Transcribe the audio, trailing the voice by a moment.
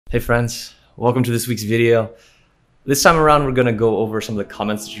Hey friends, welcome to this week's video. This time around we're going to go over some of the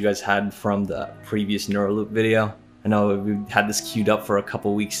comments that you guys had from the previous Nuraloop video. I know we've had this queued up for a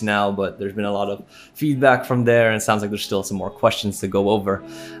couple weeks now, but there's been a lot of feedback from there and it sounds like there's still some more questions to go over,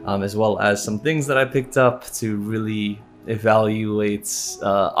 as well as some things that I picked up to really evaluate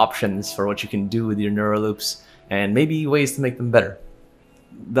options for what you can do with your Nuraloops and maybe ways to make them better.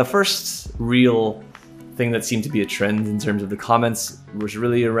 The first real thing that seemed to be a trend in terms of the comments was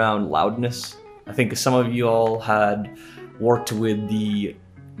really around loudness. I think some of you all had worked with the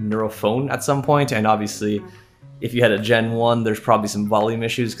Nura phone at some point, and obviously if you had a Gen 1 there's probably some volume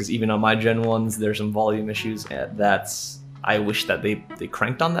issues, because even on my Gen 1s there's some volume issues I wish that they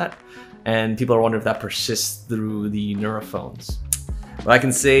cranked on that, and people are wondering if that persists through the Nura phones. What I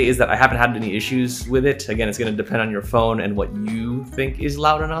can say is that I haven't had any issues with it. Again, it's going to depend on your phone and what you think is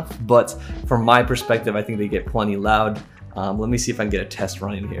loud enough, but from my perspective, I think they get plenty loud. Let me see if I can get a test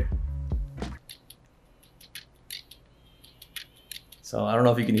running here. So I don't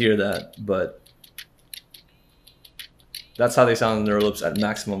know if you can hear that, but that's how they sound in Nuraloops at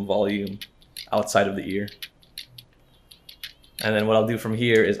maximum volume outside of the ear. And then what I'll do from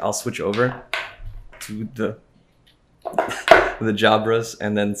here is I'll switch over to the Jabras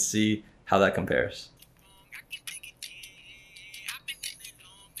and then see how that compares.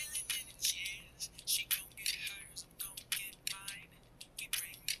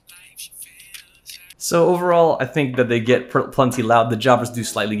 So overall, I think that they get plenty loud. The Jabras do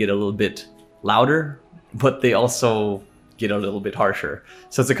slightly get a little bit louder, but they also get a little bit harsher.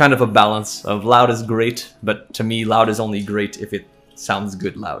 So it's a kind of a balance of loud is great, but to me, loud is only great if it sounds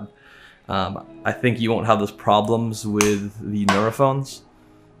good loud. I think you won't have those problems with the Nura phones.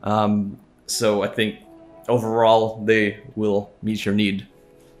 So I think overall they will meet your need.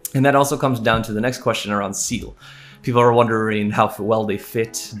 And that also comes down to the next question around seal. People are wondering how well they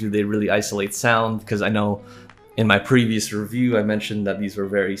fit. Do they really isolate sound? Because I know in my previous review I mentioned that these were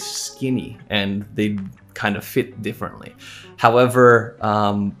very skinny and they kind of fit differently. However,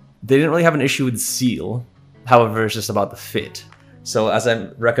 they didn't really have an issue with seal. However, it's just about the fit. So as I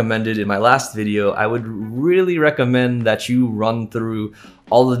recommended in my last video, I would really recommend that you run through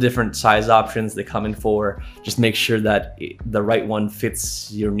all the different size options they come in for. Just make sure that the right one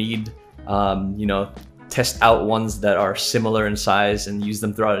fits your need. You know, test out ones that are similar in size and use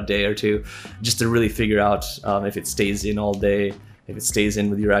them throughout a day or two, just to really figure out if it stays in all day, if it stays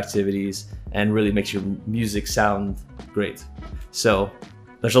in with your activities, and really makes your music sound great. So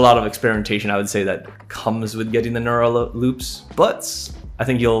there's a lot of experimentation, I would say, that comes with getting the Nuraloops, but I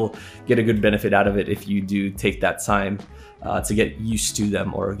think you'll get a good benefit out of it if you do take that time to get used to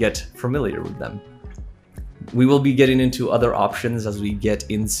them or get familiar with them. We will be getting into other options as we get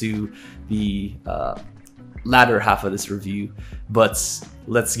into the latter half of this review, but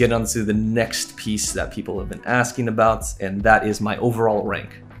let's get on to the next piece that people have been asking about, and that is my overall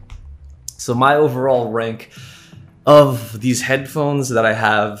rank. So my overall rank of these headphones that I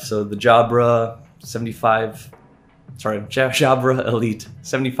have, so the Jabra Jabra Elite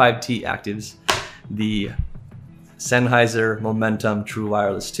 75T actives, the Sennheiser Momentum True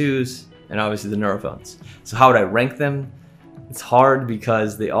Wireless 2s, and obviously the Nura phones. So how would I rank them? It's hard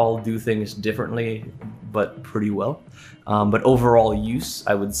because they all do things differently, but pretty well. But overall use,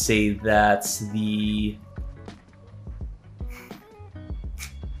 I would say that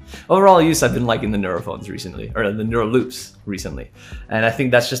overall use, I've been liking the Nura phones recently, or the Nuraloops recently. And I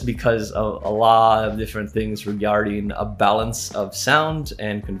think that's just because of a lot of different things regarding a balance of sound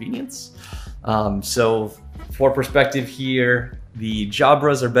and convenience. So for perspective here, the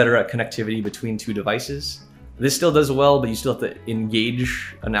Jabras are better at connectivity between two devices. This still does well, but you still have to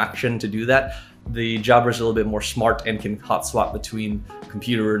engage an action to do that. The Jabra is a little bit more smart and can hot swap between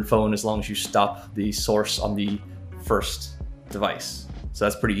computer and phone as long as you stop the source on the first device. So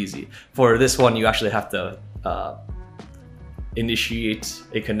that's pretty easy. For this one, you actually have to initiate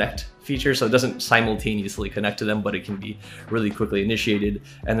a connect feature, so it doesn't simultaneously connect to them, but it can be really quickly initiated.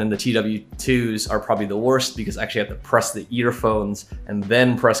 And then the TW2s are probably the worst because I actually have to press the earphones and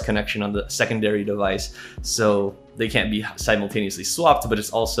then press connection on the secondary device. So they can't be simultaneously swapped, but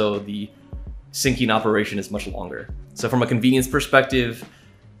it's also the syncing operation is much longer. So from a convenience perspective,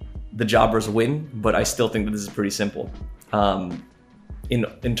 the Jabras win, but I still think that this is pretty simple.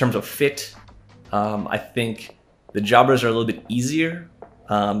 In terms of fit, I think the Jabras are a little bit easier.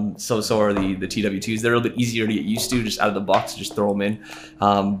 So are the TW2s. They're a little bit easier to get used to just out of the box, just throw them in.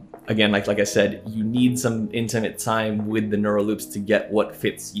 Again, like I said, you need some intimate time with the Nuraloops to get what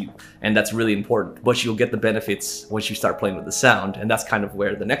fits you. And that's really important, but you'll get the benefits once you start playing with the sound. And that's kind of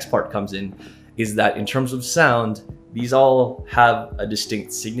where the next part comes in, is that in terms of sound, these all have a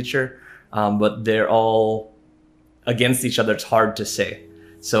distinct signature, but they're all against each other. It's hard to say.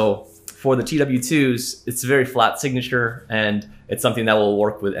 So for the TW2s, it's a very flat signature, and it's something that will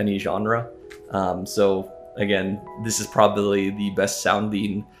work with any genre. So again, this is probably the best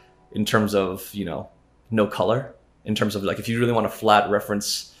sounding in terms of, you know, no color. In terms of like, if you really want a flat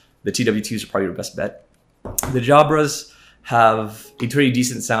reference, the TW2s are probably your best bet. The Jabras have a pretty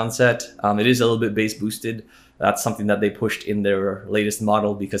decent sound set. It is a little bit bass boosted. That's something that they pushed in their latest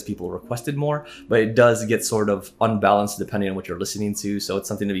model because people requested more, but it does get sort of unbalanced depending on what you're listening to, so it's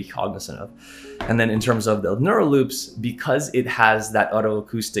something to be cognizant of. And then in terms of the Nuraloops, because it has that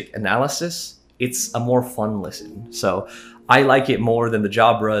autoacoustic analysis, it's a more fun listen. So I like it more than the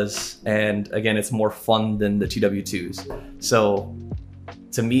Jabras, and again, it's more fun than the TW2s. So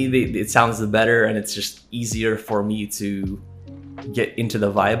to me, it sounds the better, and it's just easier for me to get into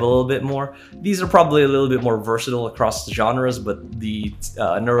the vibe a little bit more. These are probably a little bit more versatile across the genres, but the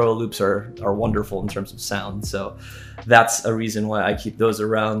Nuraloops are wonderful in terms of sound. So that's a reason why I keep those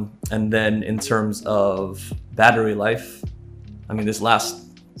around. And then in terms of battery life, I mean, this lasts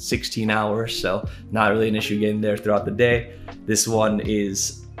 16 hours, so not really an issue getting there throughout the day. This one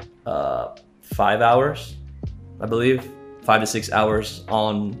is 5 hours, I believe. 5 to 6 hours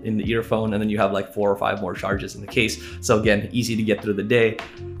in the earphone, and then you have like 4 or 5 more charges in the case. So again, easy to get through the day.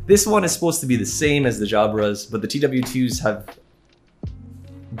 This one is supposed to be the same as the Jabras, but the TW2s have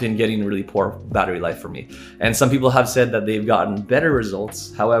been getting really poor battery life for me. And some people have said that they've gotten better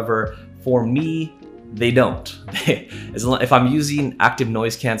results. However, for me, they don't. If I'm using active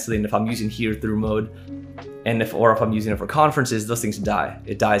noise canceling, if I'm using hear through mode, and if I'm using it for conferences, those things die.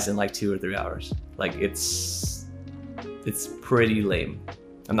 It dies in like 2 or 3 hours. Like it's pretty lame.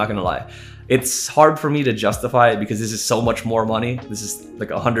 I'm not gonna lie. It's hard for me to justify it because this is so much more money. This is like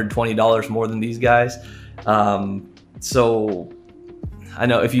 $120 more than these guys. So I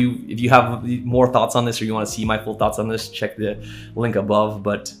know if you have more thoughts on this, or you want to see my full thoughts on this, check the link above.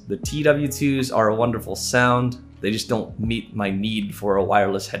 But the TW2s are a wonderful sound. They just don't meet my need for a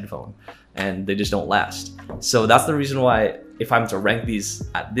wireless headphone, and they just don't last. So that's the reason why, if I'm to rank these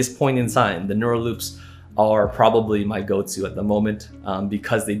at this point in time, the Nuraloops are probably my go-to at the moment,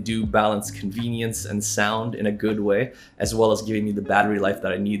 because they do balance convenience and sound in a good way, as well as giving me the battery life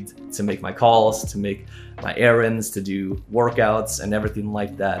that I need to make my calls, to make my errands, to do workouts and everything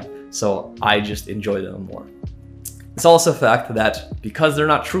like that. So I just enjoy them more. It's also a fact that because they're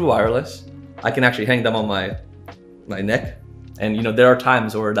not true wireless, I can actually hang them on my neck. And you know, there are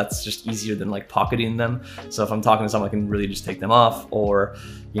times where that's just easier than like pocketing them. So if I'm talking to someone, I can really just take them off. Or,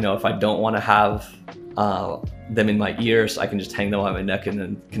 you know, if I don't want to have them in my ears, I can just hang them on my neck and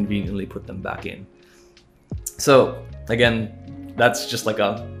then conveniently put them back in. So again, that's just like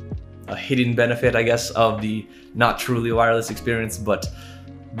a hidden benefit, I guess, of the not truly wireless experience, but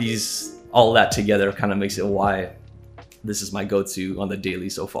all that together kind of makes it why this is my go-to on the daily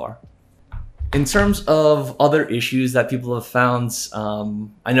so far. In terms of other issues that people have found,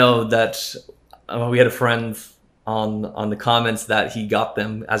 I know that we had a friend on the comments that he got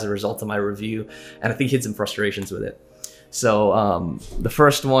them as a result of my review, and I think he had some frustrations with it. So the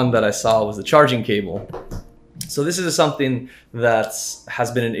first one that I saw was the charging cable. So this is something that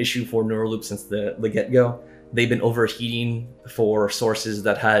has been an issue for Nuraloop since the get-go. They've been overheating for sources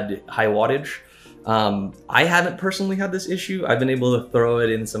that had high wattage. I haven't personally had this issue. I've been able to throw it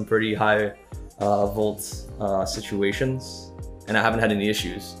in some pretty high volt situations, and I haven't had any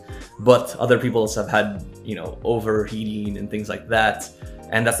issues. But other people have had, you know, overheating and things like that,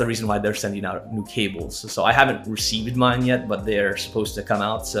 and that's the reason why they're sending out new cables. So I haven't received mine yet, but they're supposed to come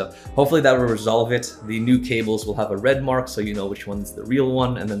out, so hopefully that will resolve it. The new cables will have a red mark, so you know which one's the real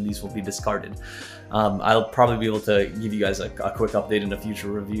one, and then these will be discarded. I'll probably be able to give you guys a quick update in a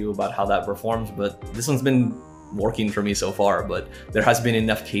future review about how that performs, but this one's been working for me so far. But there has been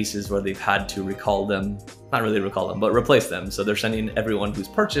enough cases where they've had to recall them, not really recall them, but replace them. So they're sending everyone who's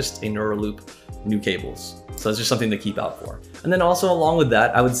purchased a Nuraloop new cables. So it's just something to keep out for. And then also along with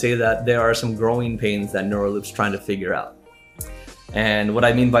that, I would say that there are some growing pains that Nuraloop's trying to figure out. And what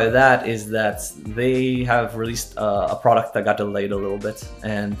I mean by that is that they have released a product that got delayed a little bit,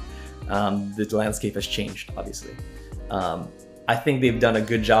 and the landscape has changed, obviously. I think they've done a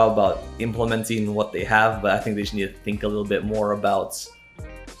good job about implementing what they have, but I think they just need to think a little bit more about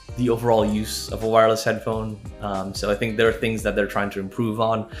the overall use of a wireless headphone. So I think there are things that they're trying to improve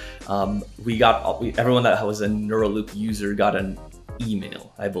on. Everyone that was a Nuraloop user got an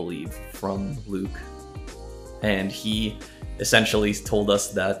email, I believe, from Luke, and he essentially told us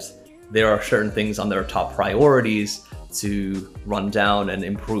that there are certain things on their top priorities to run down and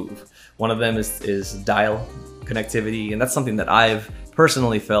improve. One of them is dial connectivity, and that's something that I've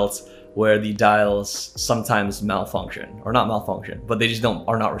personally felt where the dials sometimes malfunction, or not malfunction, but they just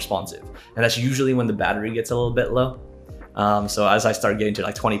are not responsive. And that's usually when the battery gets a little bit low. So as I start getting to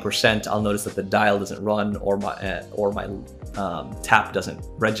like 20%, I'll notice that the dial doesn't run, or my tap doesn't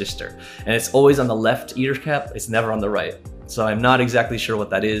register. And it's always on the left ear cap, it's never on the right. So I'm not exactly sure what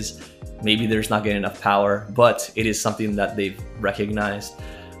that is. Maybe there's not getting enough power, but it is something that they've recognized.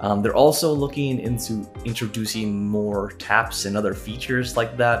 They're also looking into introducing more taps and other features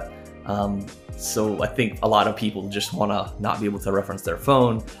like that. So I think a lot of people just want to not be able to reference their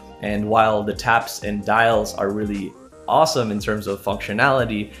phone. And while the taps and dials are really awesome in terms of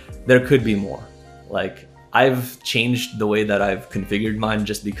functionality, there could be more. Like, I've changed the way that I've configured mine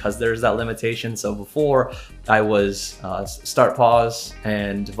just because there's that limitation. So before I was start, pause,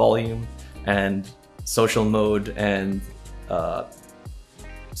 and volume, and social mode, and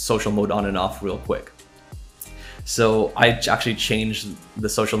social mode on and off real quick. So I actually changed the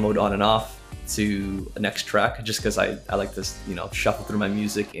social mode on and off to next track, just because I like to, you know, shuffle through my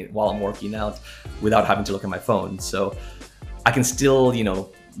music while I'm working out without having to look at my phone. So I can still, you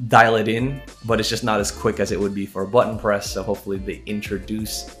know, dial it in, but it's just not as quick as it would be for a button press. So hopefully they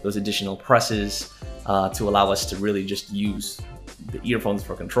introduce those additional presses to allow us to really just use the earphones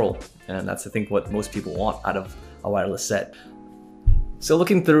for control. And that's, I think, what most people want out of a wireless set. So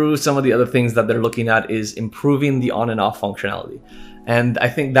looking through some of the other things that they're looking at is improving the on and off functionality. And I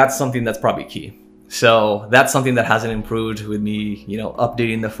think that's something that's probably key. So that's something that hasn't improved with me, you know,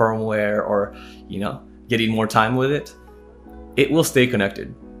 updating the firmware or, you know, getting more time with it. It will stay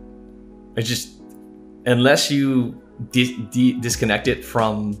connected. It's just, unless you disconnect it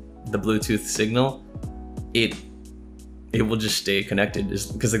from the Bluetooth signal, it will just stay connected.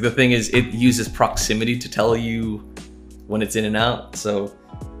 Because like the thing is, it uses proximity to tell you when it's in and out. So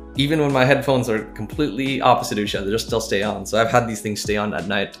even when my headphones are completely opposite of each other, they'll still stay on. So I've had these things stay on at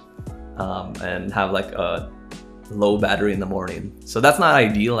night and have like a low battery in the morning. So that's not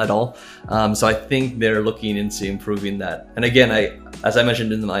ideal at all. So I think they're looking into improving that. And again, as I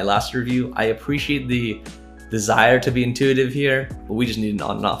mentioned in my last review, I appreciate the desire to be intuitive here, but we just need an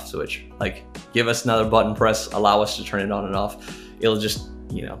on and off switch. Like, give us another button press, allow us to turn it on and off. It'll just,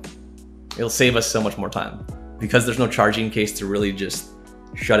 you know, it'll save us so much more time. Because there's no charging case to really just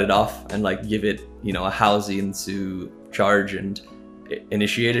shut it off and like give it, you know, a housing to charge and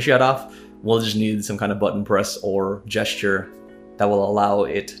initiate a shut off. We'll just need some kind of button press or gesture that will allow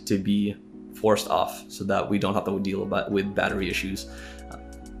it to be forced off so that we don't have to deal with battery issues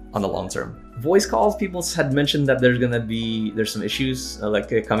on the long term. Voice calls, people had mentioned that there's some issues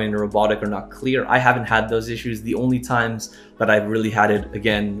like coming in robotic or not clear. I haven't had those issues. The only times that I've really had it,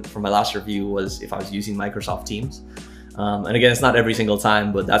 again, from my last review, was if I was using Microsoft Teams. And again, it's not every single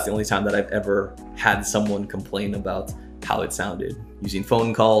time, but that's the only time that I've ever had someone complain about how it sounded. Using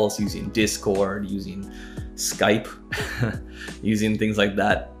phone calls, using Discord, using Skype, using things like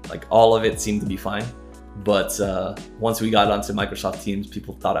that. Like, all of it seemed to be fine. But once we got onto Microsoft Teams,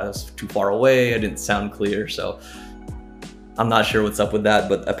 people thought I was too far away, I didn't sound clear, so I'm not sure what's up with that,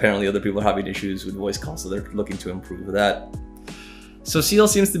 but apparently other people are having issues with voice calls, so they're looking to improve that. So seal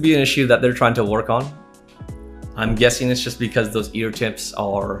seems to be an issue that they're trying to work on. I'm guessing it's just because those ear tips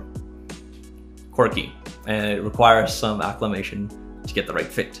are quirky, and it requires some acclimation to get the right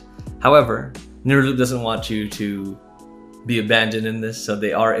fit. However, Nuraloop doesn't want you to be abandoned in this, so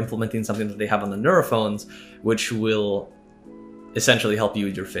they are implementing something that they have on the Nura phones, which will essentially help you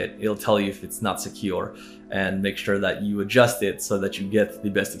with your fit. It'll tell you if it's not secure and make sure that you adjust it so that you get the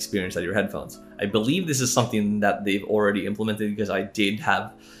best experience out of your headphones. I believe this is something that they've already implemented, because I did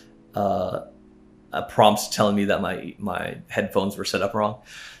have a prompt telling me that my headphones were set up wrong.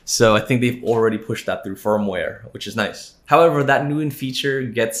 So I think they've already pushed that through firmware, which is nice. However, that new feature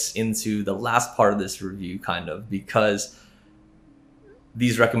gets into the last part of this review, kind of, because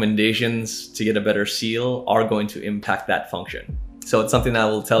these recommendations to get a better seal are going to impact that function. So it's something that I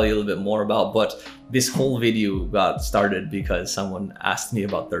will tell you a little bit more about, but this whole video got started because someone asked me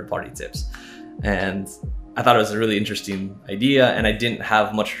about third-party tips. And I thought it was a really interesting idea, and I didn't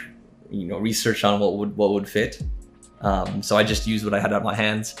have much, you know, research on what would fit. So I just used what I had at my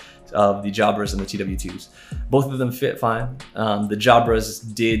hands of the Jabras and the TW2s. Both of them fit fine. The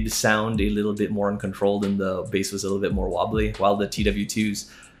Jabras did sound a little bit more uncontrolled, and the bass was a little bit more wobbly, while the TW2s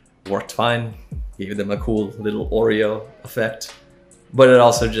worked fine. Gave them a cool little Oreo effect, but it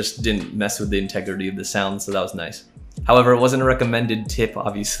also just didn't mess with the integrity of the sound, so that was nice. However, it wasn't a recommended tip,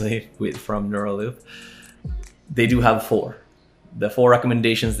 obviously, from Nuraloop. They do have 4. The 4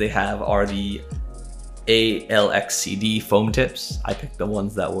 recommendations they have are the ALXCD foam tips. I picked the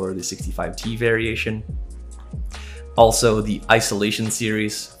ones that were the 65T variation. Also the Isolation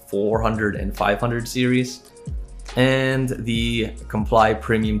series, 400 and 500 series. And the Comply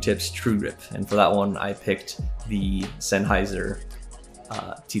Premium Tips True Grip. And for that one, I picked the Sennheiser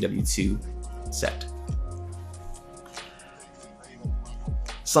TW2 set.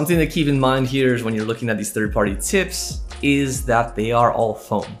 Something to keep in mind here is when you're looking at these third-party tips is that they are all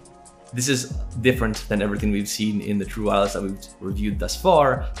foam. This is different than everything we've seen in the true wireless that we've reviewed thus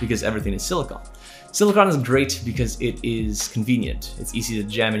far because everything is silicone. Silicone is great because it is convenient. It's easy to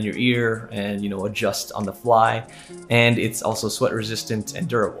jam in your ear and, you know, adjust on the fly, and it's also sweat resistant and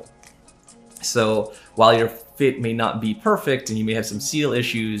durable. So while your fit may not be perfect and you may have some seal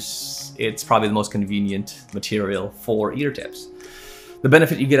issues, it's probably the most convenient material for ear tips. The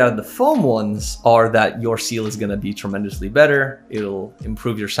benefit you get out of the foam ones are that your seal is going to be tremendously better. It'll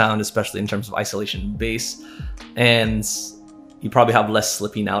improve your sound, especially in terms of isolation and bass, and you probably have less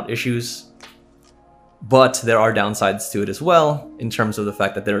slipping out issues. But there are downsides to it as well, in terms of the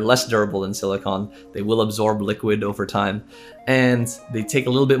fact that they're less durable than silicone, they will absorb liquid over time, and they take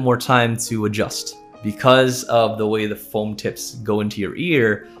a little bit more time to adjust. Because of the way the foam tips go into your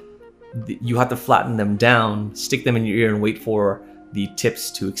ear, you have to flatten them down, stick them in your ear, and wait for the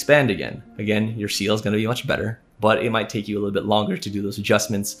tips to expand again. Again, your seal is going to be much better, but it might take you a little bit longer to do those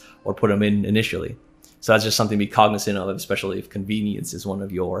adjustments or put them in initially. So that's just something to be cognizant of, especially if convenience is one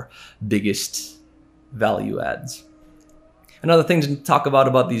of your biggest value adds. Another thing to talk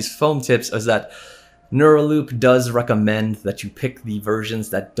about these foam tips is that Nuraloop does recommend that you pick the versions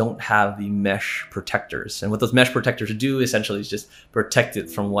that don't have the mesh protectors. And what those mesh protectors do essentially is just protect it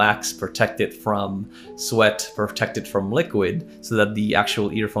from wax, protect it from sweat, protect it from liquid, so that the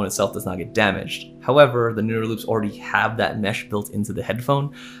actual earphone itself does not get damaged. However, the Nuraloops already have that mesh built into the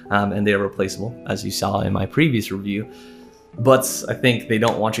headphone, and they are replaceable, as you saw in my previous review. But I think they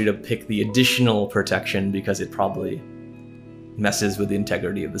don't want you to pick the additional protection because it probably messes with the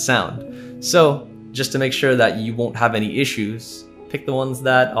integrity of the sound. So just to make sure that you won't have any issues, pick the ones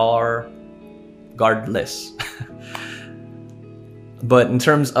that are guardless. But in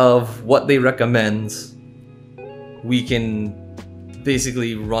terms of what they recommend, we can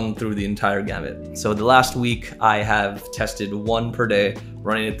basically run through the entire gamut. So the last week I have tested one per day,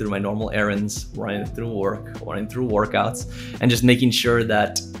 running it through my normal errands, running it through work, running through workouts, and just making sure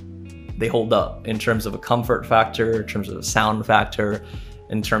that they hold up in terms of a comfort factor, in terms of a sound factor,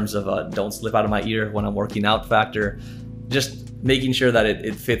 in terms of a don't slip out of my ear when I'm working out factor. Just making sure that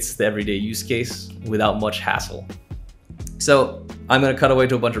it fits the everyday use case without much hassle. So I'm gonna cut away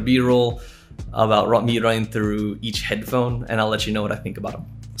to a bunch of B-roll about me running through each headphone, and I'll let you know what I think about them.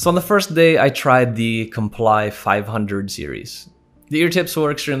 So on the first day, I tried the Comply 500 series. The ear tips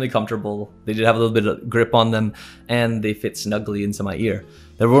were extremely comfortable. They did have a little bit of grip on them, and they fit snugly into my ear.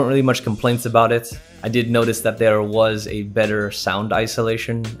 There weren't really much complaints about it. I did notice that there was a better sound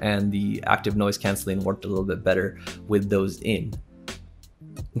isolation, and the active noise canceling worked a little bit better with those in.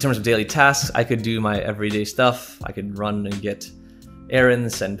 In terms of daily tasks, I could do my everyday stuff. I could run and get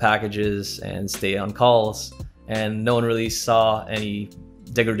errands, send packages, and stay on calls, and no one really saw any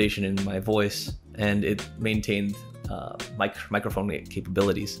degradation in my voice, and it maintained microphone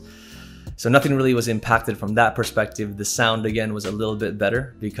capabilities. So nothing really was impacted from that perspective. The sound again was a little bit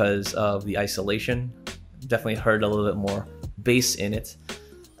better because of the isolation. Definitely heard a little bit more bass in it,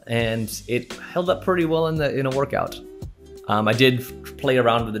 and it held up pretty well in a workout. I did play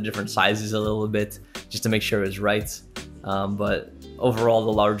around with the different sizes a little bit just to make sure it was right, but overall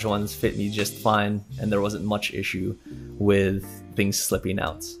the large ones fit me just fine, and there wasn't much issue with things slipping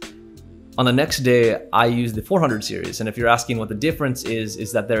out. On the next day, I used the 400 series, and if you're asking what the difference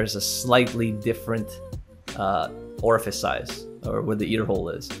is that there is a slightly different orifice size, or where the ear hole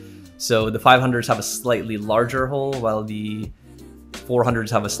is. So the 500s have a slightly larger hole, while the 400s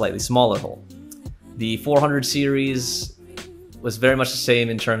have a slightly smaller hole. The 400 series was very much the same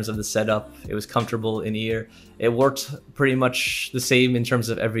in terms of the setup. It was comfortable in ear. It worked pretty much the same in terms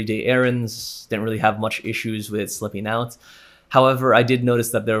of everyday errands. Didn't really have much issues with it slipping out. However, I did notice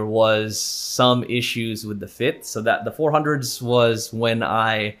that there was some issues with the fit. So that the 400s was when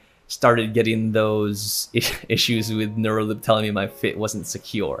I started getting those issues with Nuraloop telling me my fit wasn't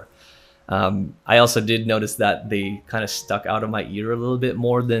secure. I also did notice that they kind of stuck out of my ear a little bit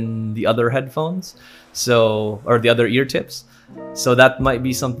more than the other headphones, or the other ear tips. So that might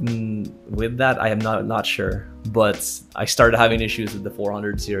be something with that. I am not sure, but I started having issues with the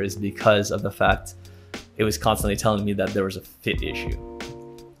 400 series because of the fact it was constantly telling me that there was a fit issue.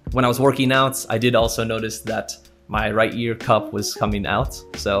 When I was working out, I did also notice that my right ear cup was coming out.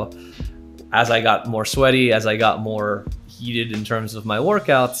 So as I got more sweaty, as I got more heated in terms of my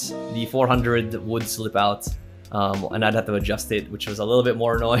workouts, the 400 would slip out, and I'd have to adjust it, which was a little bit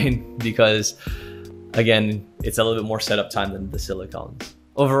more annoying because, again, it's a little bit more setup time than the silicons.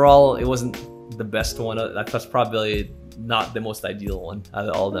 Overall, it wasn't the best one. That's probably not the most ideal one out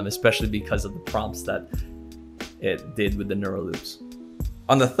of all of them, especially because of the prompts that it did with the Nuraloops.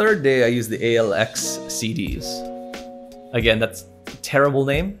 On the third day, I used the ALX CDs. Again, that's a terrible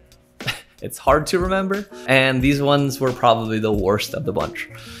name. It's hard to remember. And these ones were probably the worst of the bunch.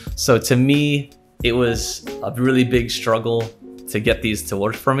 So to me, it was a really big struggle to get these to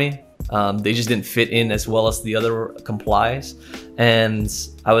work for me. They just didn't fit in as well as the other complies. And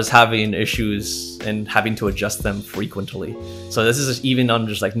I was having issues and having to adjust them frequently. So this is even on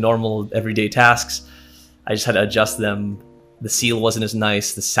just like normal everyday tasks. I just had to adjust them. The seal wasn't as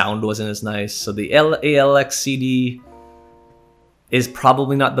nice. The sound wasn't as nice. So the ALX CD is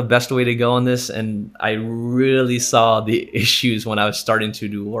probably not the best way to go on this. And I really saw the issues when I was starting to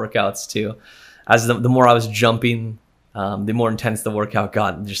do workouts too. As the more I was jumping, the more intense the workout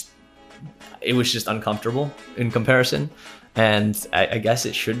got. It was just uncomfortable in comparison. And I guess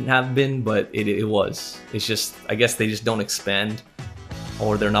it shouldn't have been, but it was. It's just, I guess they just don't expand,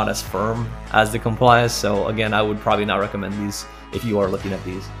 or they're not as firm as the complies. So again, I would probably not recommend these if you are looking at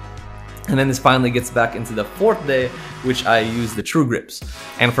these. And then this finally gets back into the fourth day, which I used the True Grips.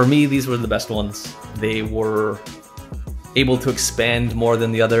 And for me, these were the best ones. They were able to expand more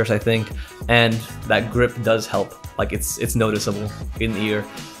than the others, I think. And that grip does help. Like it's noticeable in the ear.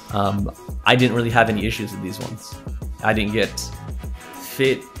 I didn't really have any issues with these ones. I didn't get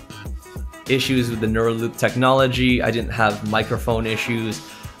fit issues with the Nuraloop technology. I didn't have microphone issues.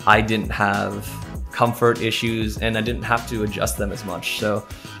 I didn't have comfort issues, and I didn't have to adjust them as much. So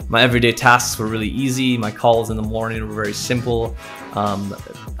my everyday tasks were really easy. My calls in the morning were very simple.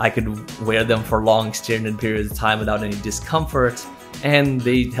 I could wear them for long extended periods of time without any discomfort, and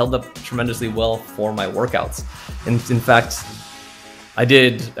they held up tremendously well for my workouts. And in fact, I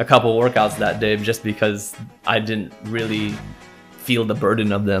did a couple workouts that day just because I didn't really feel the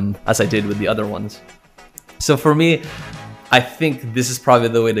burden of them as I did with the other ones. So for me, I think this is probably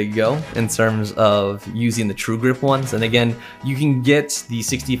the way to go in terms of using the True Grip ones. And again, you can get the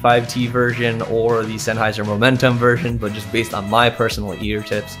 65T version or the Sennheiser Momentum version, but just based on my personal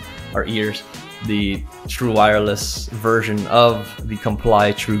ears, the true wireless version of the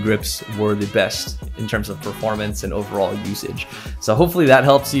Comply True Grips were the best in terms of performance and overall usage. So hopefully that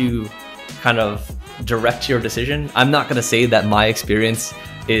helps you kind of direct your decision. I'm not going to say that my experience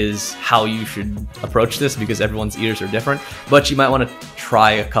is how you should approach this because everyone's ears are different, but you might want to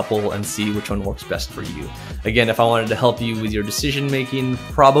try a couple and see which one works best for you. Again, if I wanted to help you with your decision making,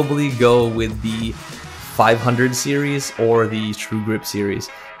 probably go with the 500 series or the True Grip series.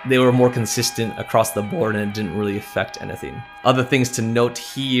 They were more consistent across the board and it didn't really affect anything. Other things to note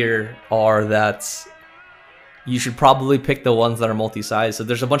here are that you should probably pick the ones that are multi-size. So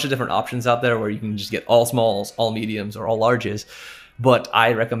there's a bunch of different options out there where you can just get all smalls, all mediums, or all larges. But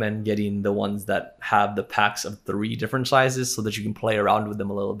I recommend getting the ones that have the packs of 3 different sizes so that you can play around with them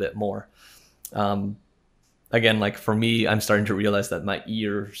a little bit more. Again, like for me, I'm starting to realize that my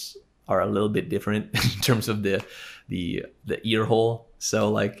ears are a little bit different in terms of the ear hole.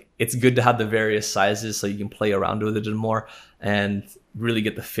 So like it's good to have the various sizes so you can play around with it more and really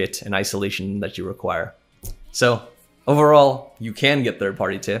get the fit and isolation that you require. So overall, you can get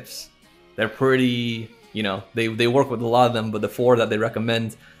third-party tips. They're pretty, you know, they work with a lot of them, but the 4 that they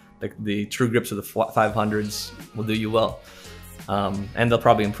recommend, the True Grips or the 500s will do you well. And they'll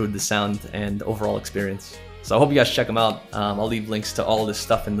probably improve the sound and overall experience. So I hope you guys check them out. I'll leave links to all this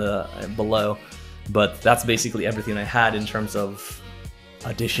stuff in the below, but that's basically everything I had in terms of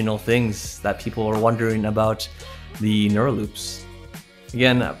additional things that people are wondering about the Nuraloops.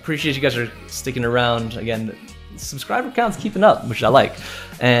 Again, I appreciate you guys are sticking around. Again, subscriber count's keeping up, which I like.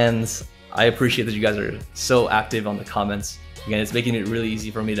 And I appreciate that you guys are so active on the comments. Again, it's making it really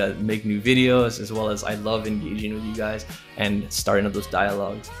easy for me to make new videos, as well as I love engaging with you guys and starting up those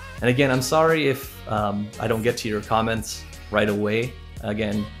dialogues. And again, I'm sorry if I don't get to your comments right away.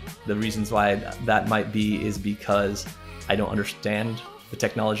 Again, the reasons why that might be is because I don't understand the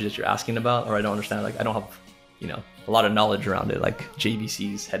technology that you're asking about, or I don't understand, like I don't have, you know, a lot of knowledge around it, like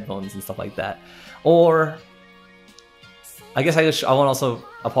JVCs, headphones, and stuff like that. Or I guess I want to also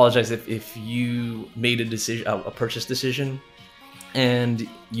apologize if you made a decision, a purchase decision, and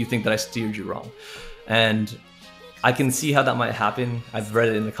you think that I steered you wrong. And I can see how that might happen. I've read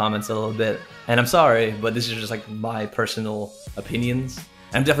it in the comments a little bit, and I'm sorry, but this is just like my personal opinions.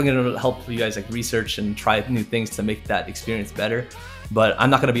 I'm definitely going to help you guys like research and try new things to make that experience better. But I'm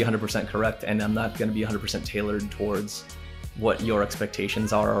not going to be 100% correct, and I'm not going to be 100% tailored towards what your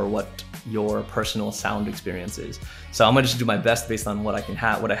expectations are or what your personal sound experience is. So I'm going to just do my best based on what I can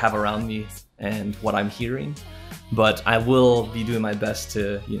have, what I have around me, and what I'm hearing. But I will be doing my best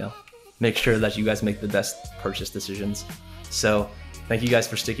to, you know, make sure that you guys make the best purchase decisions. So thank you guys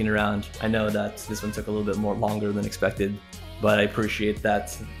for sticking around. I know that this one took a little bit more longer than expected, but I appreciate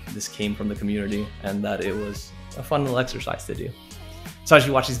that this came from the community and that it was a fun little exercise to do. So as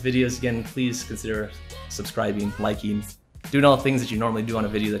you watch these videos, again, please consider subscribing, liking, doing all the things that you normally do on a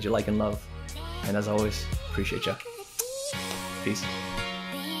video that you like and love. And as always, appreciate you. Peace.